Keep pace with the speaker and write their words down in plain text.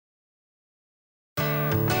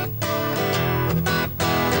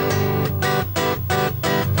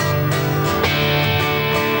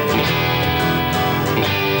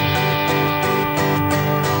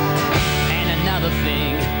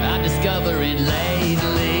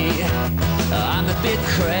lately. I'm a bit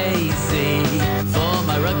crazy for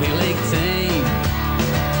my rugby league team.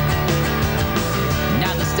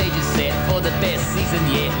 Now the stage is set for the best season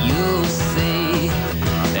yet, you'll see.